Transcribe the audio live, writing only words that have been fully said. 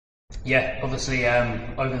Yeah, obviously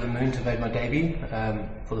over the moon to have made my debut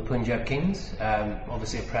for the Punjab Kings.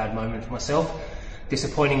 Obviously a proud moment for myself.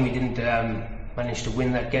 Disappointing we didn't manage to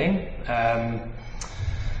win that game.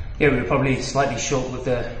 Yeah, we were probably slightly short with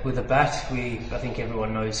the bat. I think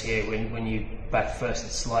everyone knows here when you bat first,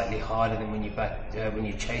 it's slightly harder than when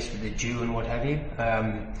you chase with the dew and what have you.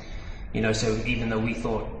 So even though we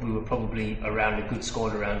thought we were probably around a good score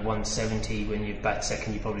around 170, when you bat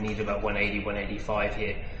second, you probably need about 180, 185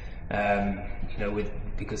 here.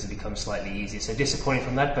 Because it becomes slightly easier. So disappointing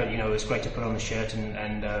from that, but it was great to put on the shirt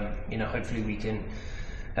and hopefully we can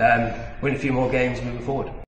win a few more games moving forward.